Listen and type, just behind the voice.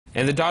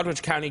And the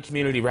Doddridge County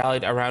community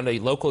rallied around a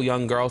local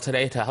young girl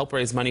today to help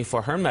raise money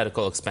for her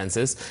medical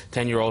expenses.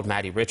 10-year-old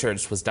Maddie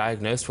Richards was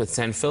diagnosed with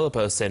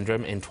Sanfilippo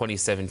syndrome in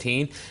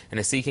 2017 and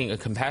is seeking a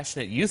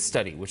compassionate youth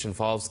study, which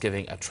involves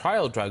giving a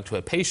trial drug to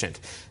a patient.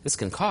 This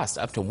can cost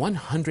up to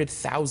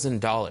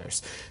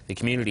 $100,000. The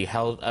community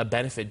held a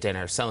benefit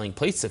dinner selling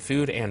plates of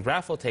food and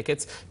raffle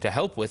tickets to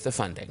help with the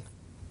funding.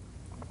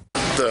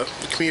 The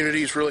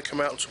community's really come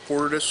out and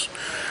supported us.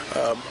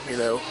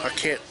 I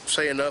can't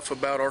say enough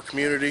about our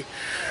community.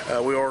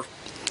 We are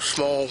a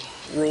small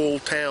rural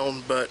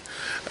town, but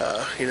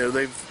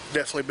they've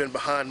definitely been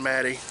behind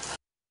Maddie.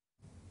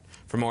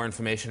 For more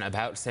information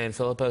about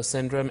Sanfilippo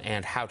syndrome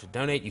and how to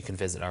donate, you can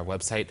visit our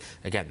website.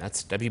 Again,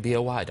 that's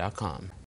WBOY.com.